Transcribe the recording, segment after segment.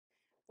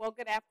Well,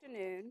 good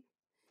afternoon.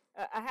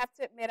 I have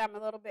to admit I'm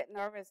a little bit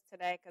nervous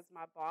today because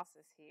my boss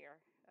is here,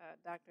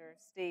 Dr.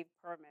 Steve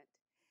Permit.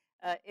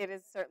 It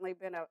has certainly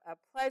been a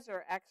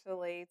pleasure,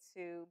 actually,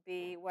 to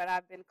be what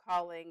I've been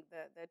calling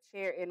the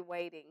chair in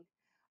waiting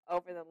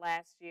over the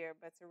last year,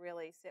 but to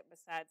really sit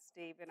beside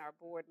Steve in our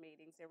board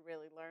meetings and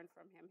really learn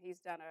from him. He's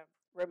done a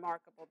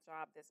remarkable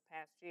job this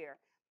past year.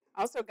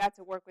 I also got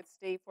to work with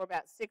Steve for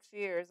about 6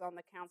 years on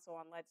the Council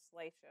on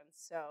Legislation,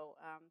 so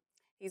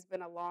he's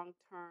been a long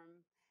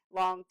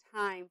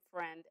time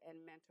friend and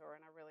mentor,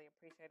 and I really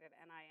appreciate it.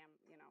 And I am,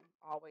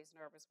 always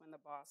nervous when the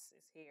boss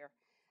is here.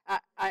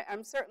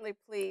 I'm certainly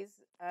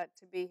pleased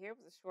to be here. It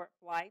was a short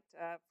flight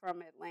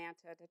from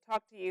Atlanta to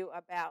talk to you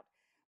about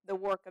the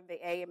work of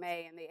the AMA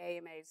and the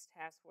AMA's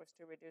task force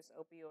to reduce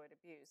opioid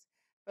abuse.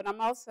 But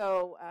I'm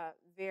also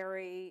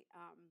very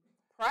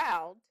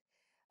proud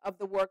of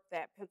the work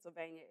that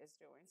Pennsylvania is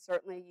doing.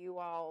 Certainly you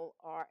all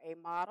are a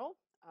model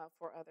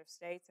for other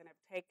states and have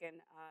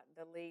taken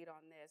the lead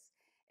on this.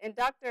 And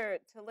Dr.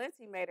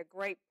 Talenti made a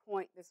great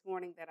point this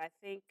morning that I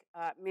think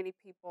many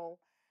people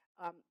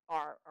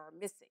are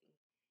missing.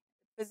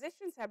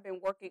 Physicians have been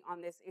working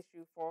on this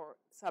issue for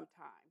some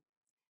time.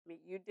 I mean,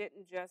 you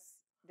didn't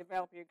just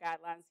develop your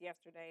guidelines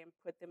yesterday and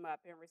put them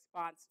up in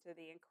response to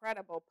the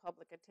incredible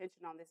public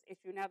attention on this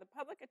issue. Now, the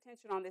public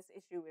attention on this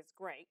issue is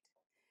great,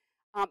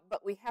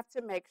 but we have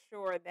to make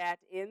sure that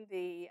in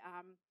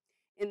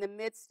the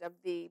midst of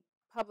the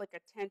public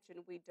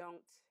attention, we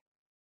don't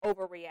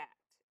overreact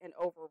and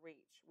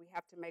overreach. We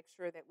have to make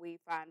sure that we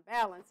find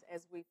balance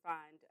as we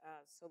find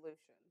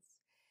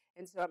solutions.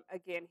 And so I'm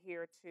again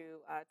here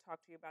to talk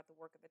to you about the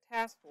work of the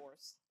task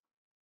force.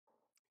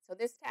 So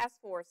this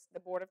task force, the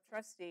Board of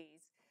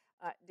Trustees,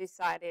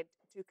 decided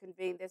to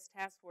convene this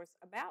task force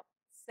about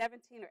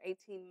 17 or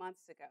 18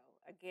 months ago.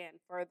 Again,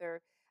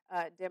 further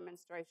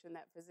demonstration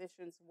that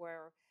physicians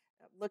were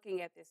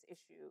looking at this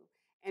issue.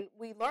 And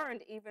we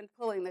learned, even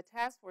pulling the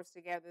task force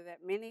together, that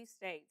many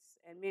states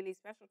and many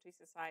specialty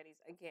societies,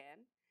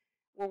 again,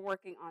 were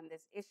working on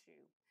this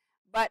issue.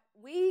 But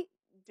we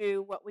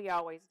do what we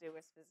always do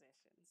as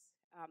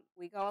physicians.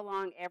 We go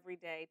along every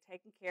day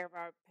taking care of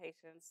our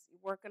patients,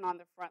 working on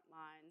the front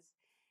lines,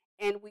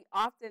 and we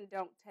often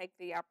don't take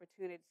the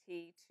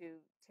opportunity to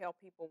tell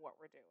people what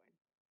we're doing.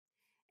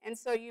 And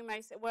so you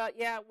may say, well,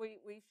 yeah,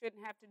 we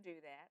shouldn't have to do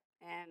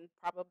that, and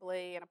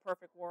probably in a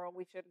perfect world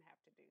we shouldn't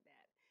have to do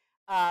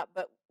that.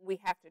 But we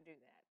have to do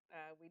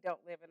that. We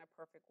don't live in a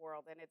perfect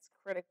world, and it's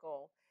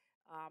critical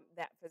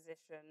that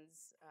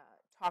physicians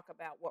talk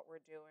about what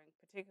we're doing,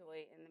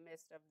 particularly in the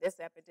midst of this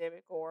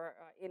epidemic or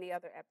any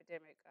other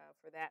epidemic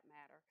for that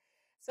matter.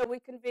 So we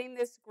convened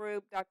this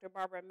group. Dr.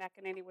 Barbara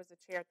McEnany was the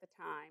chair at the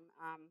time.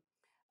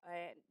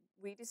 And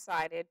we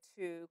decided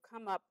to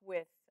come up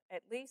with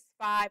at least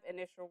 5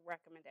 initial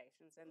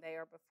recommendations, and they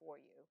are before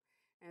you.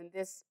 And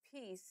this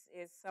piece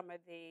is some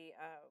of the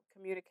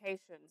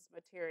communications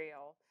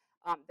material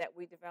that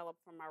we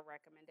developed from our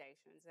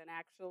recommendations. And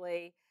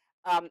actually,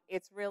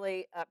 it's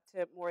really up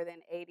to more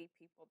than 80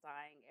 people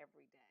dying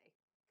every day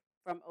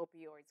from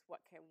opioids.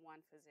 What can one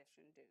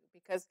physician do?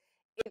 Because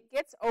it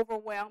gets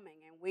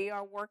overwhelming, and we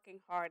are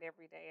working hard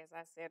every day, as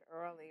I said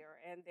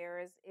earlier, and there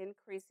is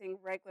increasing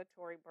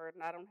regulatory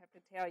burden. I don't have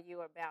to tell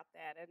you about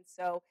that. And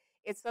so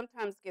it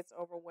sometimes gets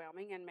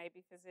overwhelming, and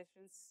maybe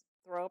physicians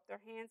throw up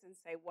their hands and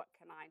say, what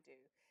can I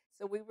do?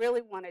 So we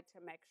really wanted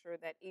to make sure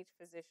that each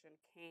physician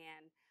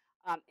can,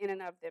 in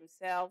and of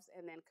themselves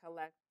and then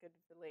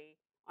collectively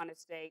on a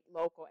state,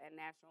 local, and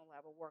national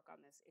level, work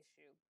on this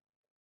issue.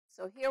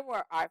 So here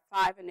were our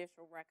 5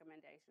 initial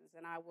recommendations,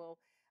 and I will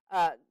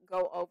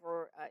go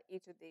over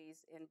each of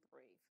these in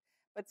brief.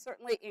 But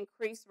certainly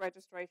increase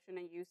registration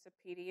and use of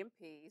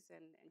PDMPs,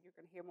 and you're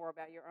going to hear more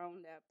about your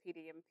own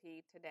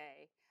PDMP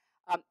today.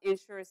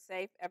 Ensure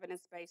safe,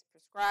 evidence-based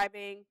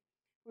prescribing.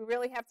 We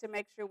really have to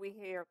make sure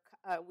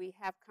we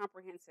have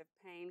comprehensive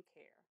pain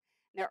care.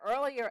 Now,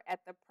 earlier at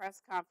the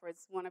press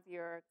conference, one of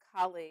your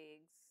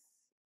colleagues,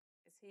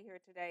 is he here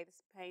today,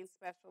 this pain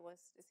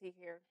specialist, is he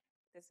here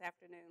this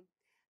afternoon,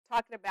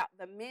 talking about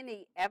the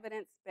many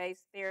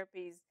evidence-based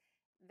therapies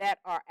that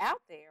are out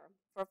there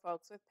for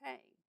folks with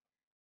pain.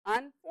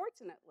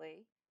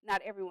 Unfortunately,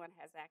 not everyone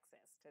has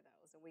access to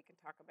those, and we can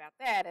talk about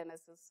that. And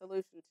as a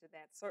solution to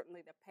that,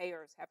 certainly the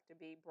payers have to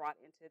be brought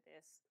into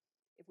this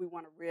if we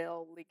want to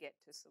really get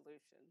to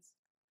solutions.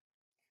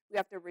 We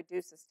have to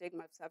reduce the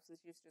stigma of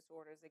substance use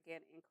disorders,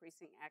 again,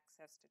 increasing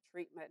access to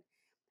treatment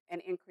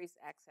and increase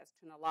access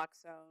to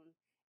naloxone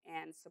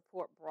and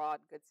support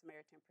broad Good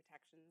Samaritan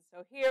protections.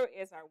 So here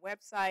is our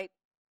website.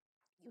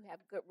 You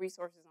have good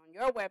resources on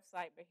your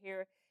website, but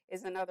here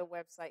is another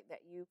website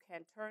that you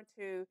can turn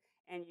to,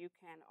 and you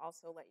can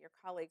also let your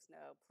colleagues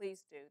know,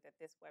 please do, that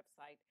this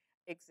website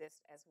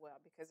exists as well,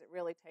 because it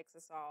really takes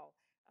us all,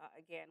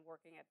 again,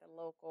 working at the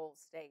local,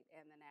 state,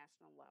 and the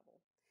national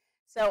level.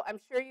 So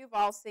I'm sure you've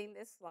all seen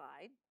this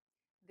slide.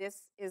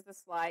 This is the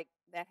slide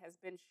that has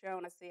been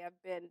shown. I see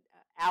I've been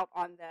out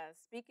on the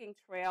speaking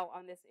trail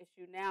on this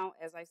issue now,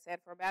 as I said,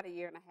 for about 1.5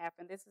 years,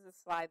 and this is a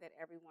slide that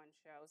everyone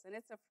shows, and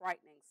it's a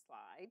frightening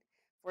slide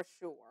for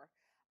sure.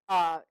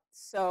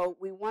 So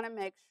we want to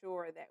make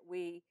sure that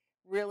we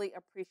really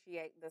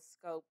appreciate the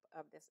scope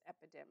of this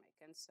epidemic.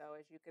 And so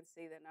as you can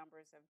see, the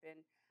numbers have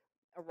been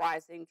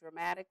rising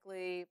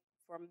dramatically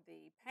from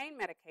the pain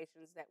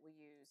medications that we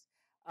use,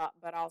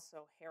 but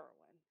also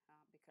heroin,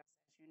 because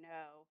as you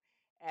know,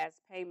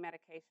 as pain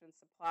medication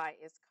supply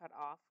is cut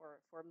off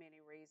for many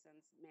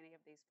reasons, many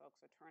of these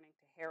folks are turning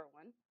to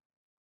heroin.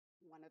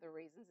 One of the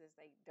reasons is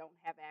they don't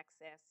have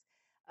access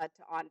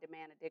to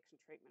on-demand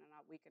addiction treatment, and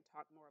we can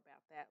talk more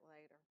about that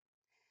later.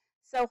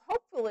 So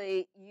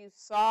hopefully you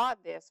saw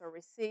this or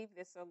received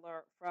this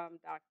alert from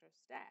Dr.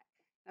 Stack.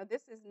 Now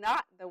this is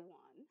not the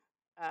one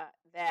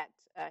that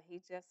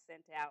he just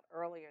sent out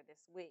earlier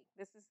this week.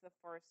 This is the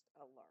first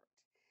alert.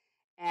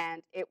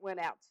 And it went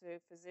out to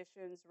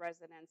physicians,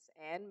 residents,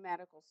 and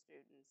medical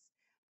students.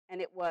 And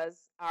it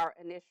was our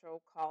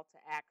initial call to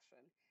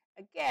action.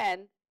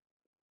 Again,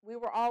 we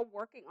were all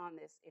working on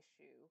this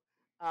issue,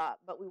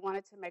 but we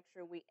wanted to make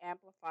sure we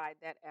amplified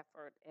that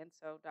effort. And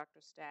so Dr.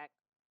 Stack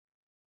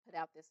put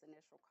out this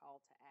initial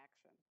call to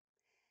action.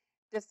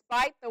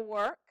 Despite the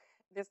work,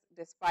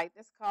 despite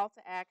this call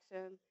to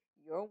action,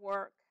 your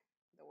work,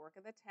 the work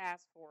of the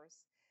task force,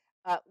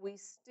 we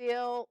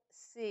still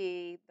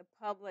see the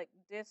public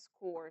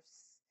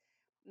discourse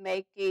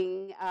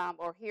making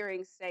or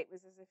hearing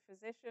statements as if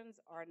physicians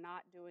are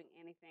not doing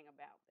anything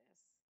about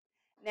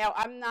this. Now,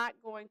 I'm not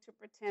going to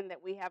pretend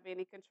that we have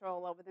any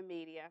control over the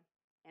media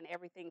and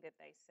everything that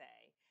they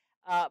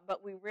say.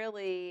 But we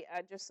really,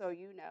 just so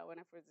you know, and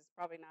of course it's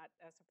probably not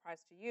a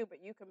surprise to you,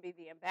 but you can be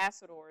the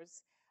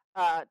ambassadors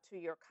to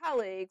your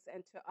colleagues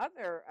and to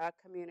other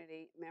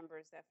community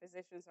members that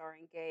physicians are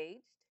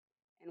engaged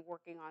in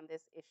working on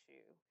this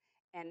issue,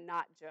 and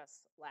not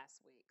just last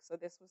week. So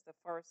this was the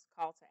first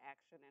call to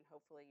action, and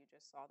hopefully you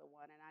just saw the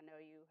one, and I know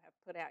you have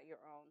put out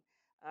your own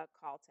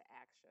call to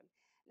action.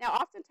 Now,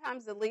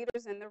 oftentimes the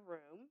leaders in the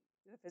room,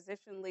 the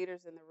physician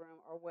leaders in the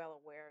room, are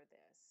well aware of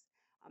this.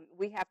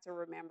 We have to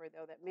remember,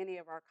 though, that many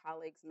of our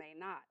colleagues may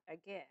not,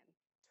 again,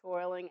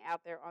 toiling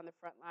out there on the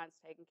front lines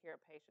taking care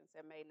of patients,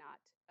 and may not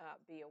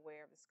be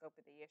aware of the scope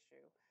of the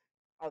issue.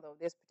 Although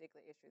this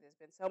particular issue, there's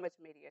been so much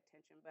media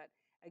attention, but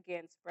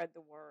again, spread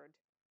the word.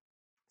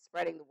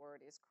 Spreading the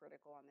word is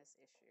critical on this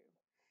issue.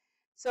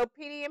 So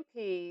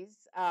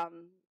PDMPs,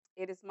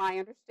 it is my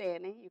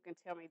understanding, you can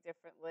tell me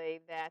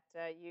differently, that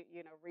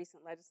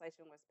recent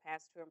legislation was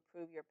passed to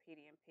improve your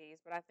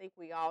PDMPs, but I think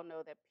we all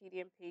know that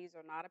PDMPs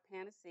are not a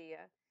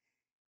panacea.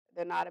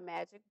 They're not a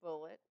magic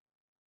bullet.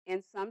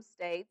 In some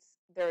states,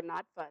 they're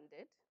not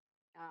funded.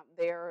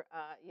 There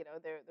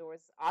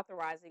was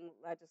authorizing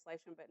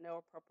legislation, but no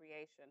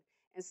appropriation.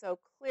 And so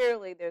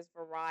clearly there's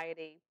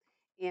variety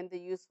in the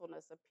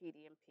usefulness of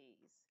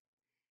PDMPs.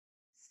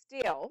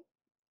 Still,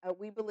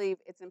 we believe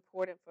it's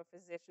important for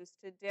physicians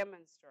to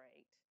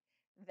demonstrate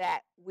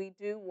that we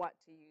do want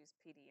to use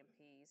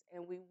PDMPs,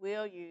 and we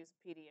will use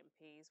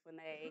PDMPs when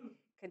they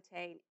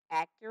contain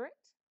accurate,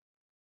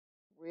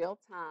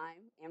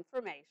 real-time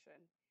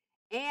information,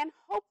 and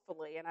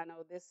hopefully, and I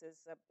know this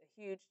is a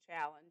huge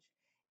challenge,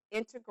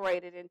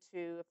 integrated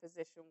into a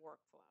physician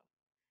workflow.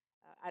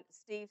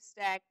 Steve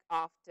Stack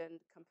often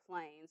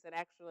complains, and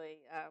actually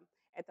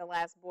at the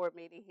last board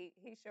meeting,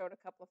 he showed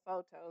a couple of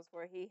photos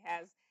where he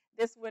has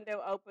this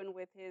window open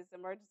with his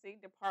emergency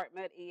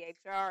department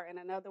EHR, and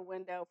another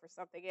window for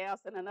something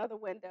else, and another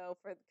window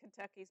for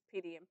Kentucky's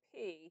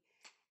PDMP.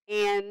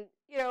 And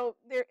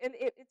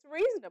it's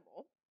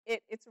reasonable.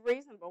 It's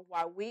reasonable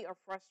why we are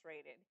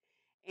frustrated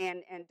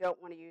and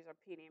don't want to use our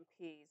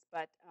PDMPs.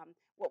 But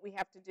what we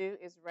have to do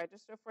is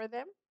register for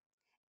them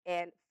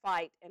and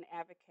fight and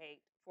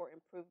advocate for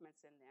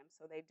improvements in them,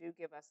 so they do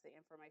give us the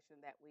information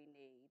that we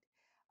need.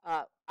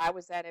 I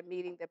was at a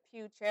meeting, the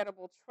Pew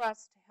Charitable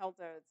Trust held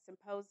a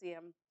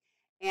symposium,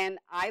 and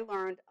I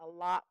learned a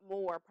lot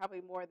more,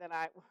 probably more than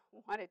I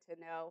wanted to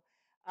know,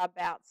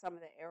 about some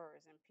of the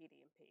errors in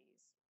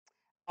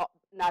PDMPs,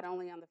 not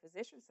only on the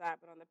physician side,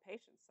 but on the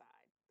patient side.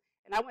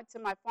 And I went to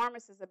my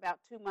pharmacist about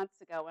 2 months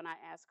ago, and I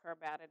asked her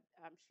about it.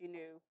 She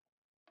knew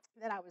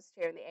that I was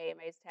chairing the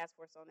AMA's task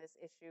force on this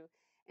issue,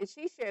 and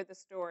she shared the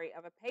story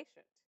of a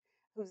patient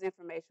whose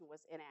information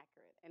was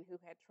inaccurate and who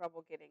had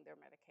trouble getting their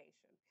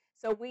medication.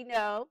 So we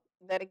know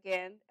that,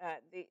 again,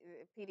 the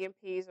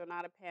PDMPs are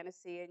not a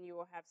panacea, and you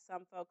will have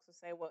some folks who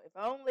say, well, if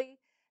only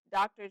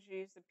doctors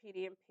use the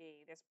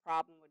PDMP, this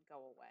problem would go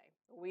away.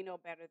 We know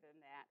better than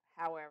that.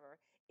 However,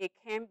 it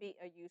can be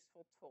a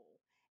useful tool.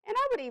 And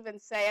I would even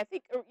say, I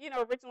think,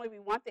 originally we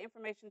want the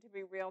information to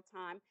be real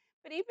time,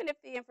 but even if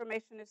the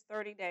information is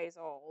 30 days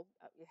old,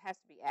 it has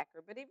to be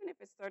accurate, but even if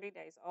it's 30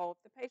 days old,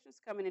 if the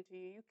patient's coming into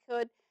you, you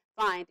could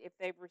find if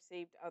they've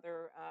received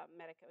other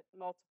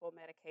multiple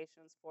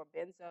medications for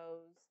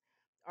benzos,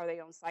 are they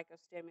on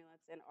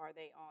psychostimulants, and are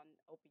they on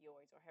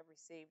opioids, or have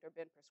received or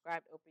been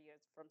prescribed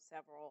opioids from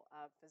several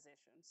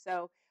physicians.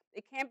 So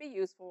it can be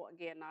useful,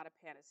 again, not a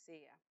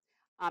panacea.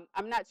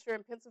 I'm not sure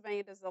in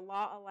Pennsylvania, does the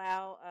law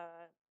allow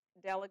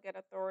delegate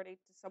authority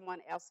to someone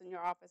else in your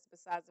office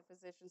besides a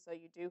physician? So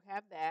you do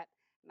have that.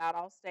 Not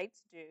all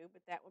states do,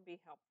 but that would be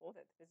helpful,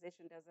 that the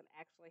physician doesn't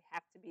actually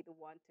have to be the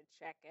one to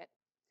check it.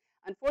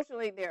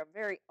 Unfortunately, there are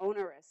very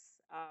onerous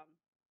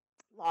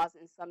laws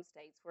in some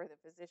states where the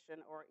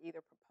physician, or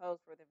either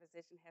proposed where the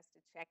physician has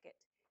to check it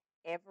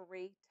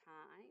every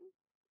time.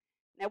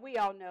 Now, we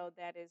all know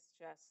that is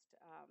just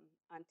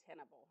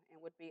untenable and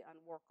would be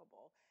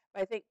unworkable.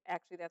 But I think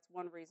actually that's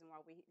one reason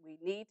why we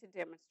need to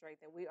demonstrate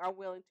that we are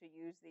willing to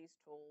use these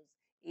tools,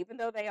 even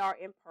though they are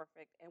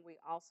imperfect, and we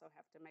also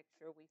have to make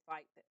sure we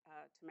fight to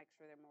make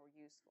sure they're more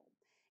useful.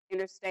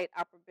 Interstate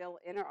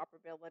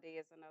interoperability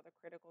is another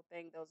critical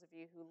thing. Those of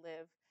you who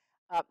live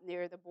up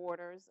near the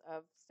borders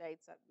of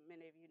states,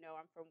 many of you know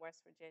I'm from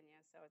West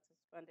Virginia, so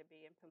it's fun to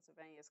be in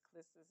Pennsylvania as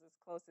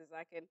close as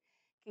I can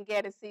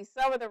get to see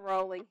some of the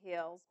rolling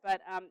hills.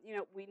 But,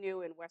 we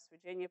knew in West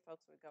Virginia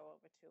folks would go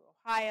over to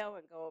Ohio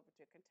and go over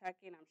to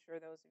Kentucky, and I'm sure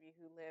those of you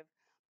who live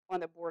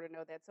on the border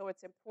know that. So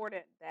it's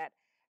important that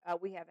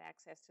we have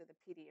access to the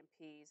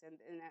PDMPs, and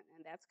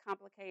that's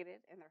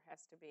complicated, and there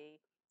has to be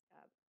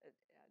a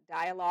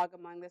dialogue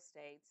among the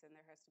states, and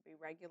there has to be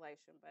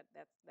regulation, but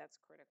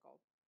that's critical.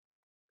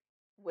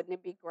 Wouldn't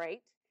it be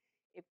great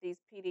if these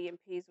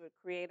PDMPs would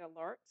create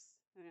alerts,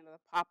 the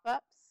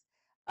pop-ups,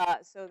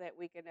 so that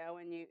we could know,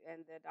 and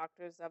the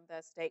doctors of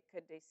the state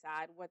could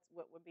decide what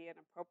would be an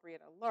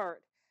appropriate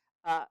alert.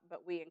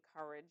 But we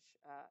encourage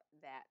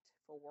that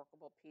for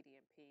workable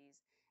PDMPs.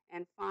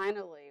 And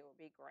finally, it would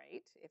be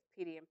great if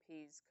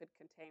PDMPs could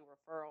contain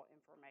referral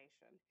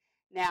information.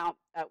 Now,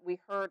 we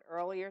heard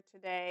earlier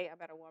today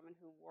about a woman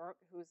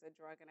who's a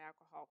drug and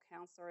alcohol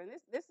counselor, and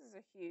this is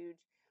a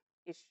huge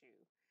issue.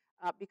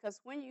 Because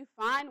when you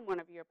find one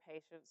of your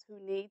patients who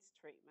needs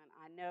treatment,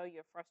 I know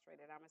you're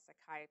frustrated. I'm a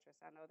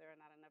psychiatrist. I know there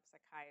are not enough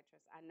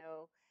psychiatrists. I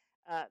know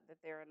that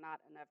there are not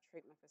enough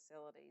treatment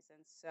facilities.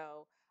 And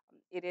so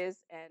it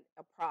is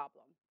a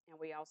problem. And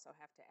we also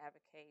have to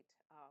advocate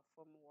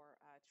for more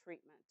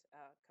treatment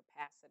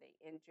capacity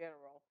in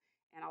general.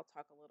 And I'll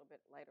talk a little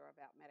bit later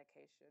about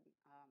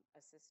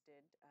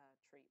medication-assisted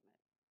treatment.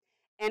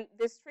 And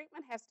this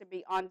treatment has to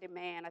be on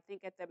demand. I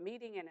think at the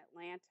meeting in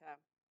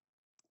Atlanta,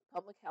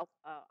 public health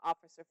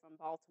officer from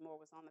Baltimore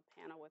was on the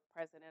panel with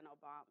President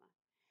Obama.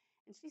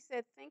 And she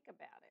said, think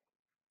about it.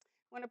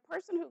 When a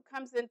person who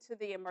comes into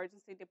the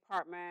emergency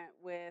department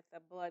with a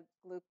blood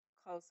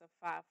glucose of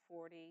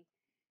 540,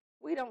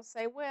 we don't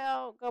say,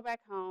 well, go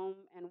back home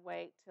and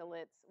wait till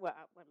it's, well,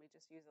 let me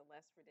just use a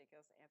less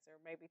ridiculous answer,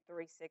 maybe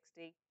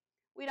 360.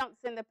 We don't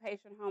send the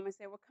patient home and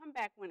say, well, come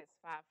back when it's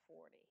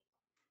 540.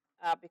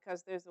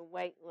 Because there's a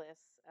wait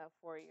list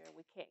for you, and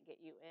we can't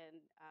get you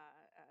in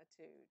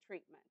to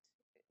treatment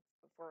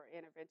for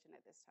intervention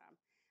at this time.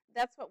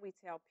 That's what we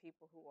tell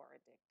people who are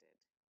addicted.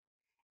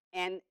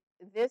 And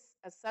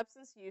a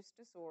substance use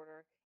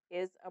disorder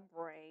is a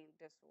brain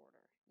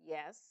disorder.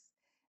 Yes,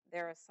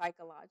 there are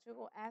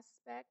psychological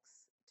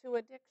aspects to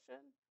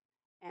addiction,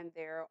 and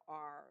there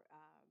are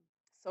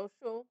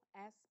social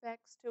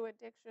aspects to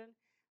addiction,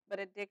 but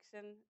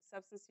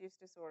substance use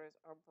disorders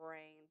are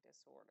brain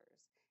disorders.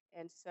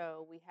 And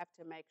so we have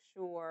to make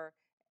sure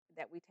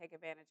that we take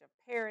advantage of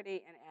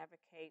parity and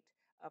advocate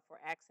for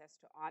access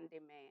to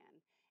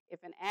on-demand.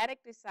 If an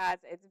addict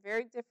decides, it's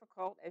very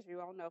difficult, as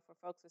you all know, for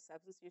folks with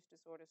substance use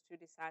disorders to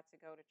decide to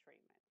go to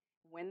treatment.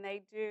 When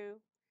they do,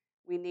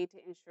 we need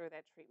to ensure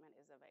that treatment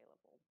is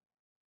available.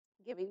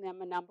 Giving them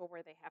a number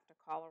where they have to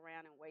call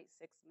around and wait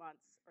 6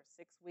 months or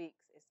 6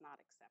 weeks is not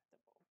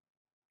acceptable.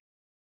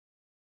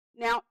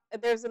 Now,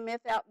 there's a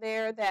myth out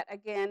there that,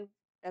 again,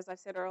 as I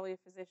said earlier,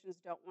 physicians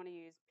don't want to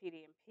use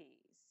PDMPs.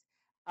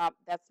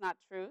 That's not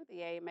true.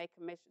 The AMA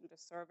commissioned a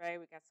survey.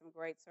 We got some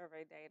great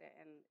survey data,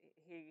 and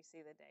here you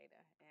see the data.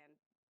 And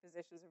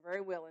physicians are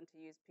very willing to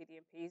use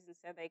PDMPs and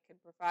said they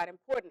could provide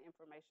important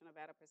information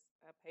about a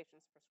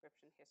patient's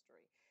prescription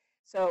history.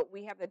 So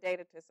we have the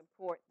data to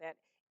support that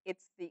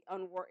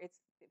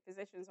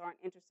physicians aren't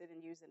interested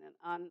in using an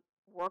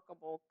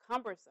unworkable,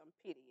 cumbersome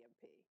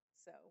PDMP.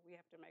 So we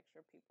have to make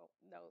sure people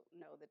know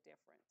the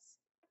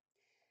difference.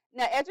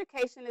 Now,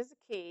 education is a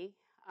key.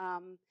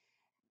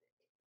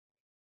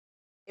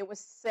 It was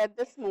said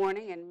this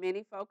morning, and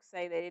many folks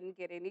say they didn't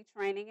get any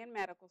training in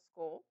medical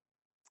school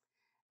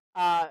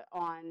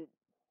on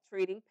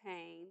treating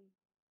pain,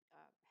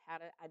 how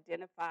to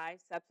identify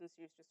substance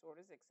use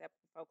disorders, except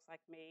for folks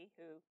like me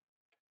who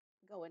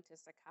go into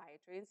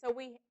psychiatry. And so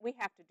we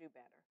have to do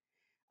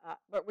better.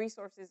 But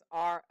resources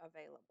are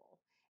available.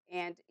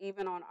 And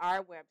even on our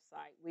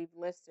website, we've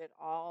listed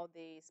all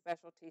the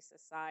specialty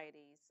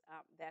societies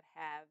that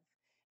have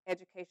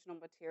educational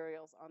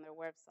materials on their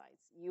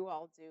websites. You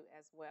all do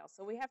as well.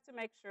 So we have to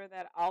make sure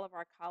that all of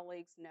our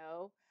colleagues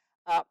know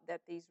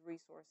that these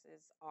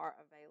resources are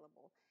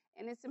available.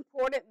 And it's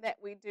important that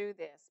we do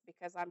this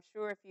because I'm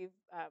sure if you've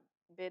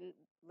been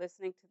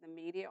listening to the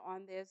media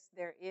on this,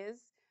 there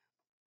is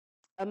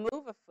a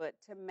move afoot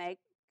to make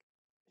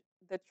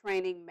the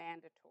training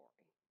mandatory.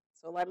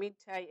 So let me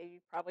tell you, you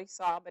probably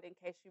saw, but in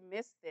case you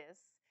missed this,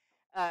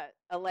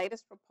 a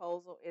latest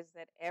proposal is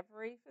that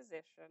every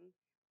physician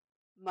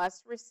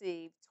must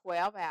receive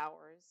 12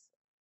 hours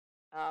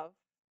of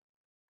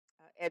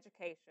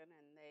education,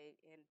 and they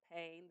in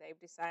pain they've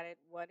decided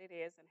what it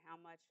is and how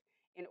much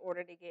in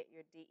order to get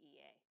your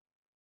DEA.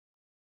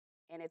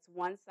 And it's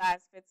one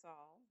size fits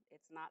all.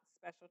 It's not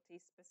specialty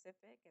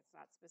specific. It's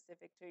not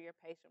specific to your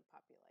patient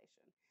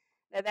population.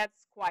 Now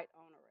that's quite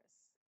onerous.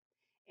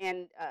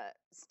 And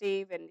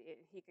Steve, and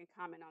he can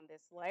comment on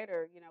this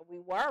later, we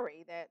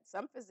worry that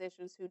some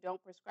physicians who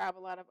don't prescribe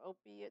a lot of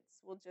opiates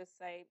will just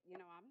say,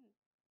 I'm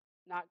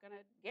not going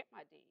to get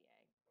my DEA.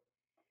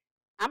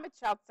 I'm a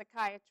child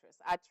psychiatrist.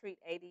 I treat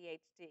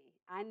ADHD.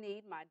 I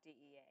need my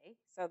DEA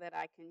so that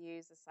I can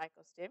use the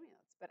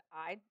psychostimulants, but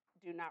I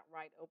do not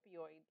write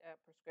opioid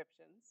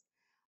prescriptions.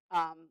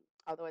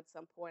 Although at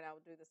some point I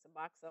will do the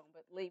Suboxone,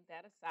 but leave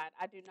that aside.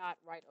 I do not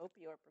write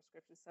opioid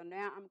prescriptions. So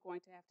now I'm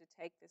going to have to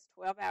take this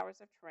 12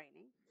 hours of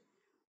training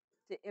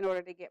in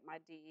order to get my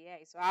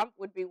DEA. So I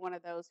would be one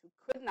of those who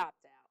couldn't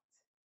opt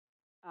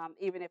out,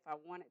 even if I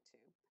wanted to.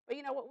 But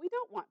you know what? We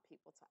don't want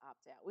people to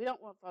opt out. We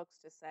don't want folks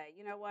to say,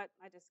 you know what,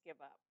 I just give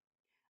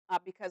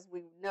up. Because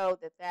we know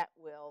that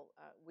will,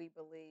 we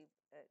believe,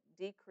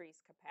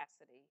 decrease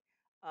capacity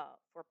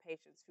for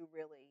patients who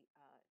really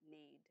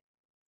need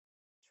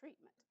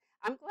treatment.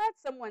 I'm glad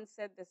someone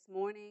said this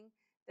morning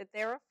that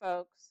there are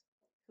folks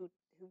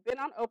who've been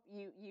on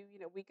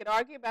opioids. We could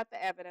argue about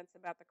the evidence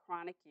about the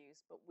chronic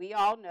use, but we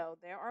all know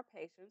there are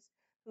patients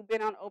who've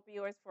been on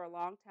opioids for a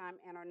long time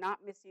and are not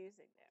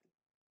misusing them.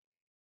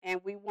 And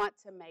we want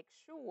to make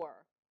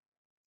sure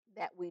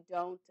that we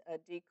don't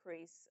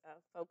decrease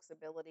folks'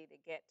 ability to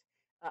get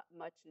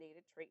much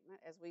needed treatment.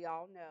 As we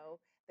all know,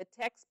 the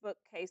textbook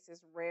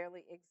cases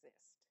rarely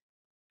exist.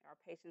 Our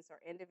patients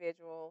are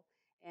individual,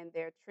 and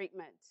their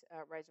treatment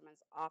regimens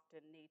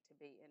often need to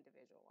be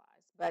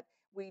individualized. But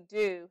we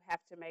do have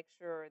to make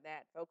sure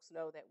that folks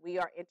know that we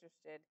are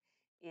interested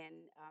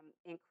in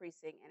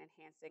increasing and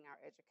enhancing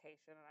our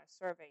education. And our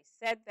survey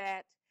said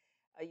that.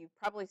 You've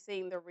probably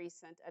seen the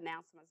recent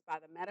announcements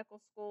by the medical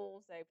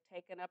schools. They've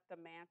taken up the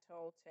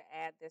mantle to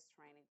add this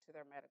training to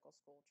their medical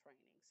school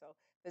training. So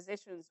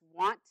physicians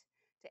want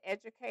to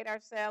educate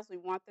ourselves. We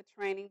want the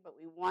training, but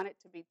we want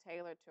it to be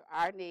tailored to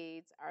our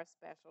needs, our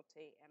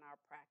specialty, and our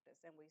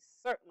practice. And we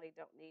certainly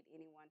don't need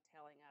anyone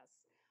telling us,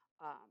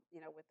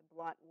 with the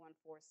blunt one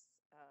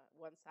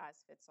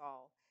size fits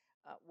all,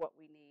 what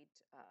we need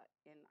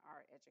in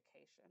our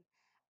education.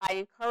 I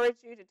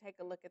encourage you to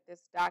take a look at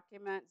this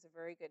document. It's a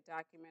very good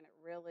document. It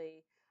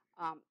really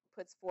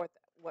puts forth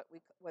what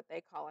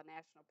they call a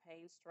national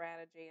pain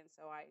strategy, and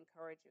so I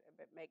encourage you to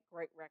make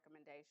great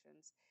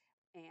recommendations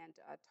and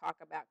talk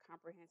about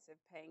comprehensive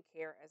pain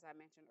care, as I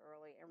mentioned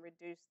earlier, and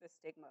reduce the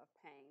stigma of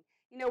pain.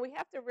 We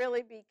have to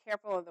really be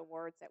careful of the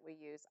words that we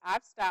use.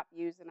 I've stopped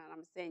using, and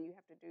I'm saying you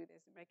have to do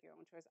this and make your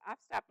own choice.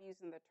 I've stopped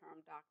using the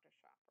term doctor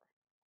shopper.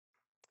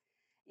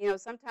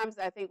 Sometimes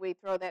I think we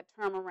throw that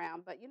term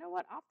around, but you know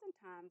what?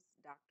 Oftentimes,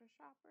 doctor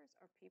shoppers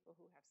are people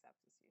who have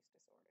substance use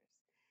disorders.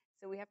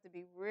 So we have to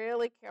be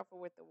really careful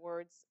with the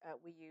words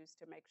we use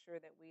to make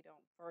sure that we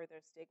don't further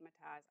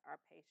stigmatize our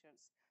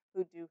patients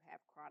who do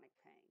have chronic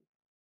pain.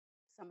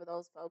 Some of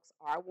those folks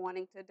are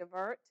wanting to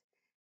divert,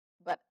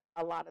 but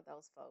a lot of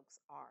those folks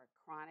are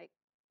chronic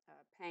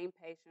pain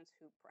patients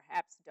who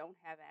perhaps don't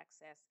have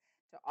access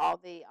to all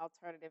the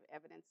alternative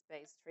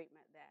evidence-based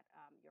treatment that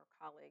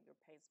your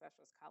pain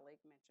specialist colleague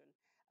mentioned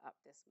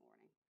this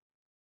morning.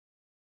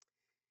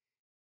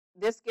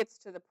 This gets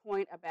to the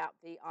point about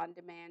the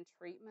on-demand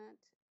treatment.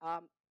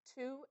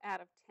 2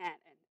 out of 10,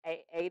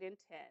 and 8 in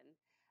 10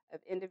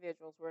 of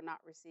individuals were not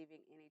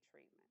receiving any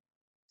treatment.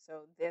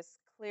 So this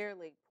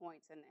clearly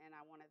points, and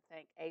I want to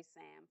thank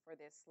ASAM for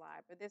this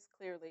slide, but this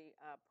clearly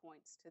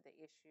points to the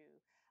issue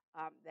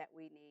that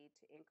we need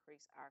to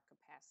increase our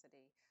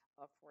capacity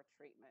for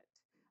treatment.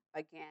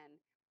 Again,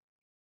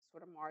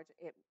 sort of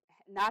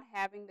not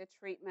having the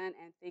treatment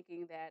and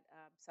thinking that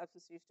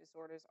substance use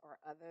disorders are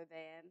other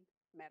than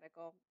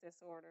medical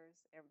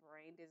disorders and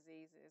brain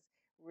diseases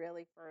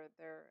really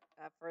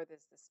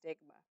furthers the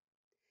stigma.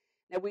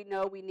 Now, we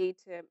know we need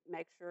to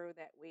make sure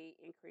that we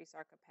increase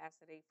our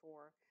capacity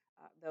for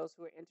those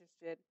who are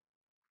interested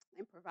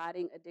in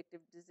providing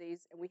addictive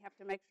disease, and we have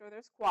to make sure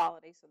there's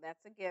quality, so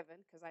that's a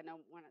given, because I know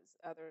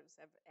others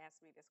have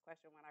asked me this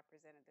question when I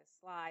presented this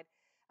slide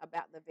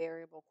about the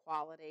variable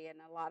quality, and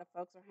a lot of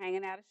folks are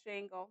hanging out a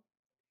shingle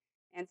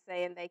and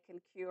saying they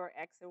can cure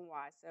X and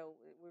Y. So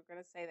we're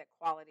going to say that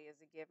quality is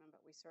a given,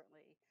 but we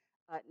certainly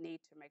need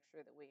to make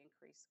sure that we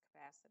increase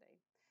capacity.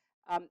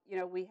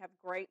 We have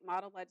great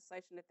model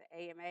legislation at the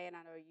AMA, and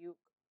I know you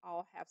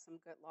all have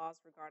some good laws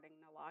regarding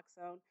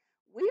naloxone.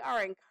 We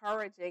are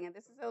encouraging, and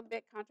this is a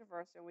bit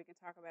controversial, and we can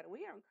talk about it,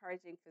 we are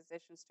encouraging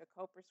physicians to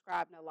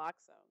co-prescribe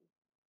naloxone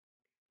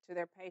to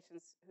their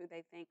patients who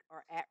they think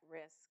are at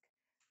risk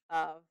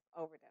of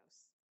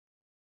overdose.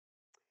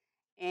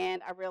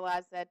 And I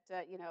realize that,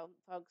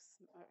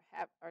 folks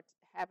are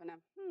having a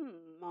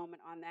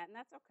moment on that, and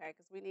that's okay,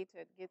 because we need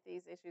to get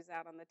these issues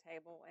out on the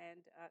table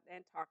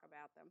and talk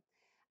about them.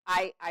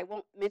 I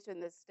won't mention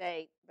the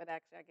state, but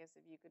actually, I guess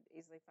if you could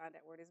easily find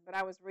out where it is. But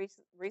I was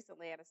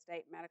recently at a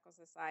state medical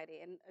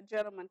society, and a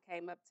gentleman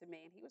came up to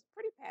me, and he was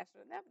pretty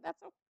passionate.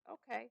 That's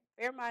okay.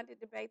 Fair-minded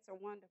debates are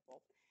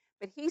wonderful.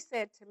 But he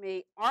said to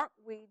me, aren't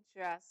we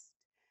just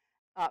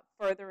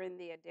furthering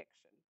the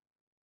addiction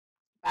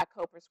by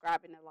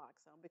co-prescribing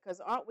naloxone? Because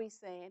aren't we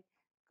saying,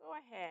 go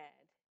ahead,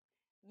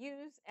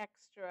 use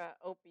extra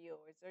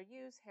opioids or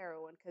use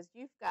heroin because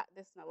you've got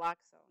this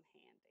naloxone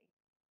handy?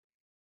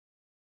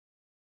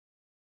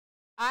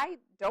 I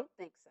don't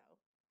think so.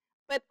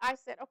 But I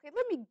said, okay,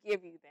 let me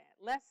give you that.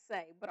 Let's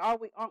say, but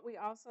aren't we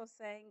also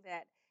saying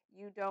that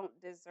you don't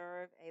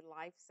deserve a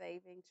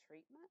life-saving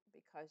treatment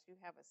because you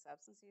have a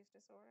substance use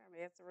disorder? I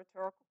mean, it's a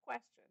rhetorical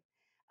question.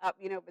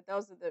 But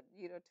those are the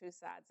two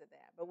sides of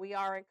that. But we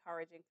are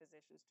encouraging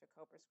physicians to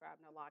co-prescribe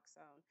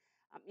naloxone.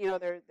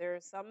 There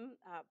are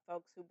some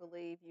folks who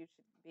believe you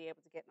should be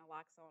able to get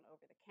naloxone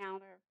over the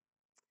counter.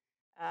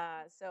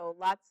 So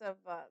lots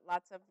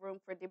of room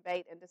for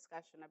debate and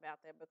discussion about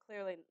that. But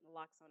clearly,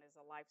 naloxone is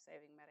a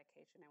life-saving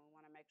medication, and we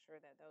want to make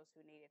sure that those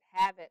who need it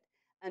have it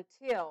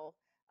until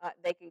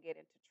they can get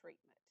into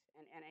treatment.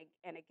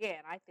 And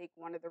again, I think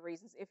one of the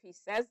reasons, if he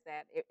says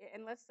that,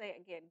 and let's say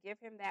again, give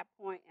him that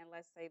point, and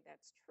let's say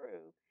that's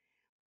true,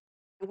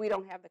 and we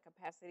don't have the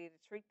capacity to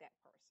treat that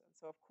person.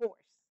 So of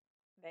course,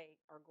 they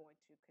are going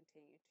to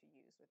continue to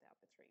use without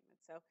the treatment.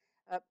 So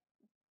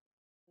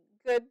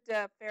good,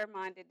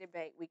 fair-minded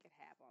debate we could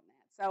have on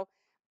that. So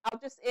I'll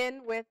just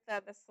end with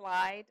the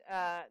slide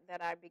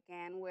that I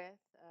began with.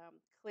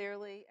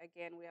 Clearly,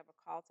 again, we have a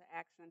call to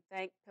action.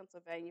 Thank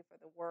Pennsylvania for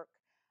the work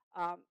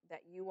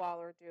that you all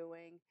are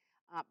doing.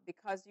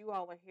 Because you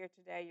all are here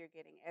today, you're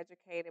getting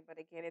educated, but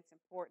again, it's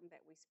important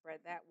that we spread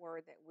that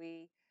word that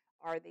we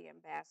are the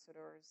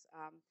ambassadors.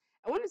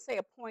 I want to say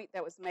a point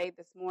that was made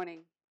this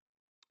morning,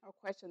 or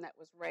a question that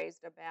was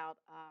raised about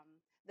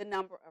the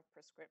number of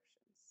prescriptions.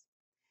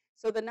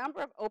 So the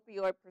number of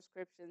opioid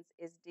prescriptions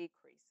is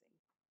decreasing.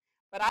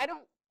 But I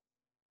don't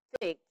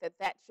think that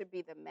that should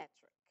be the metric.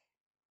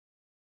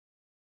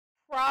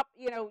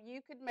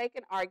 You could make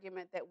an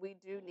argument that we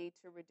do need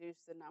to reduce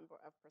the number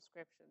of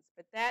prescriptions,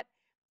 but that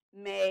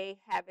may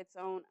have its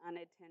own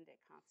unintended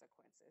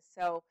consequences.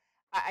 So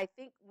I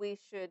think we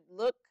should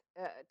look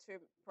to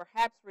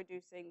perhaps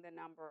reducing the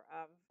number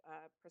of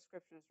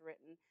prescriptions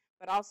written,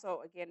 but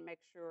also, again, make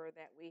sure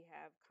that we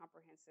have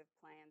comprehensive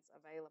plans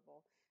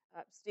available.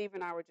 Steve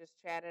and I were just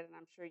chatting, and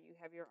I'm sure you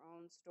have your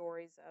own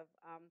stories of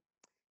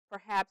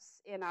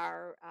perhaps in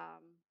our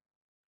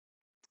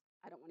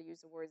I don't want to use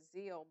the word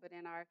zeal, but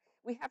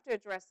we have to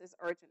address this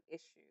urgent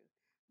issue,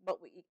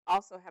 but we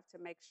also have to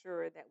make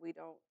sure that we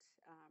don't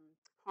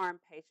harm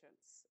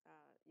patients,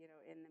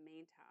 in the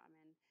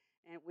meantime.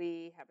 And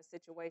we have a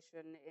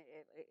situation,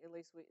 at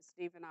least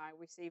Steve and I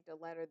received a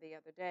letter the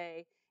other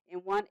day in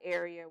one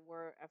area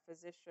where a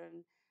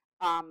physician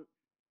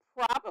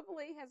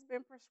probably has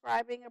been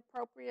prescribing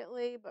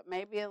appropriately, but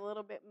maybe a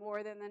little bit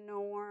more than the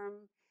norm.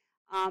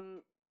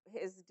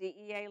 His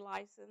DEA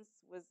license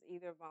was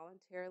either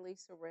voluntarily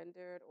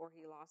surrendered or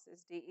he lost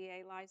his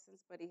DEA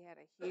license, but he had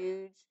a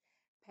huge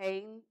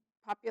pain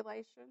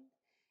population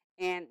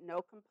and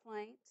no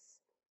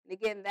complaints. And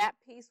again, that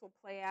piece will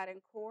play out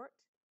in court,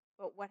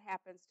 but what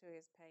happens to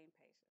his pain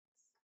patients?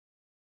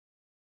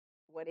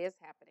 What is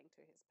happening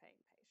to his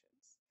pain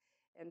patients?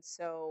 And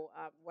so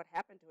what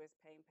happened to his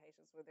pain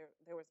patients were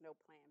there was no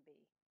plan B.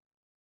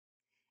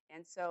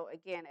 And so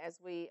again,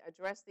 as we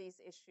address these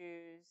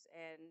issues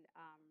and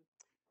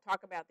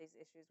talk about these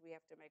issues, we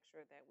have to make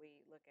sure that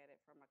we look at it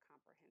from a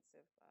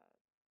comprehensive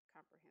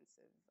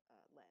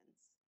lens.